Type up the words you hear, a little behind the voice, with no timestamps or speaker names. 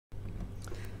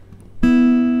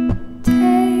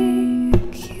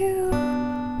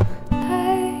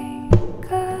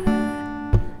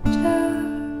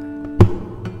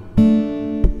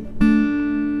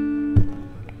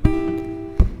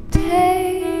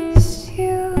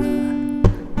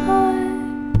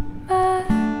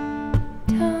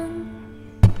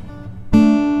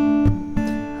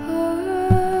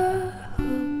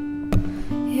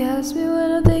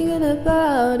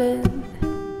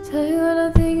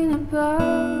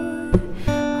about?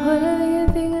 Whatever you're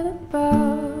thinking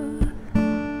about.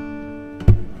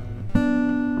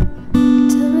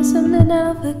 Tell me something and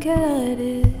I'll forget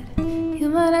it. You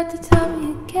might have to tell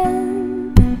me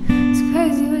again. It's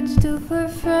crazy what you do for a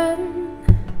friend.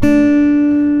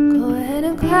 Go ahead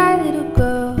and cry, little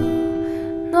girl.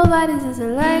 Nobody does it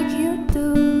like you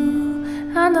do.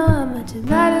 I know how much it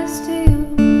matters to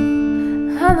you.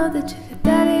 I know that you got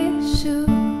daddy issues.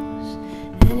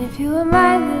 And if you were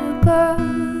my little girl,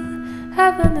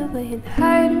 I'd run away and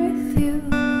hide with you.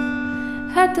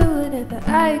 I'd do whatever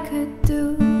I could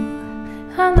do.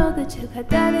 I know that you got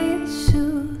daddy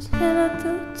issues, and I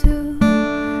do too.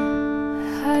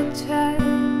 I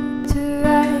tried to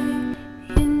write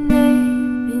your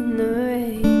name in the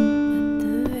rain, but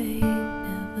the rain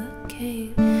never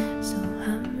came. So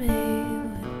I made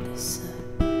with the sun.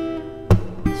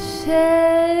 The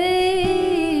shade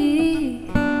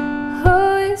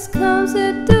always comes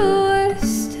at the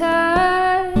worst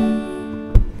time.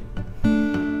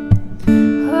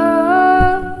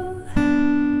 Oh,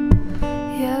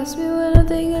 you ask me what I'm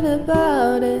thinking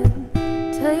about it.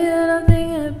 Tell you that I'm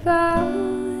thinking about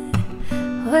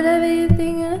whatever you're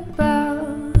thinking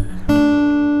about.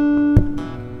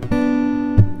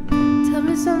 Tell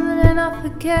me something and I'll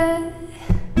forget.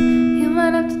 You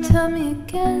might have to tell me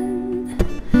again.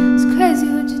 It's crazy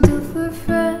what you do for a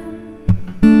friend.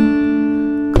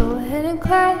 Go ahead and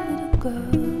cry, little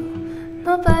girl.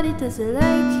 Nobody does it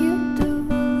like you do.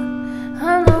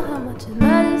 I know how much it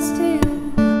matters to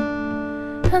you.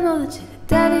 I know that you got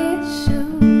daddy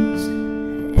issues.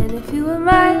 And if you were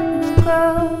my little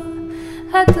girl,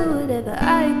 I'd do whatever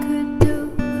I could do.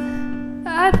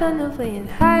 I'd run away and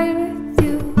hide with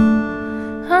you.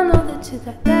 I know that you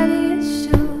got daddy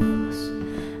issues.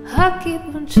 I'll keep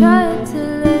on trying to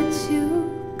let you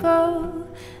go.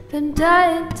 Been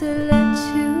dying to let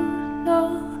you know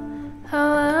how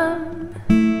I'm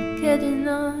getting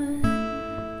on.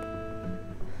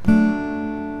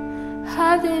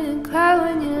 I didn't cry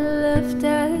when you left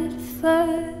at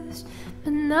first,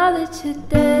 but now that you're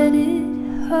dead it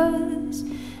hurts.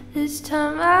 This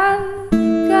time I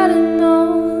gotta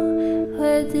know,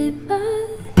 where did my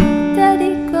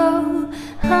daddy go?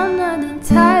 I'm not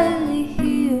entirely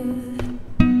here.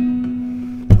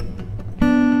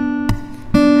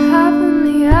 Half of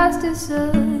me has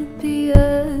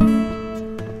disappeared.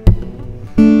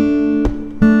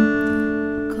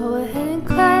 Go ahead and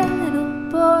cry, little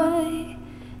boy.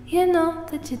 You know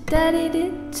that your daddy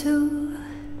did too.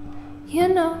 You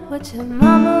know what your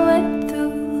mama went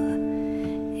through.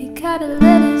 You gotta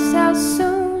let us out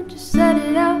soon, just let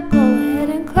it out. Go ahead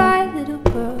and cry, little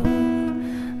girl.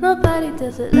 Nobody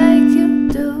does it like you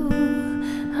do.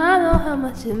 I know how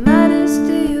much it matters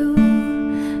to you.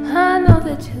 I know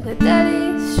that you got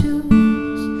daddy issues.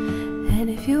 And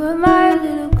if you were my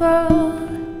little girl,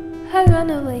 I'd run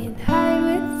away and hide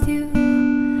with you.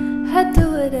 I'd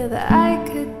do whatever I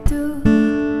could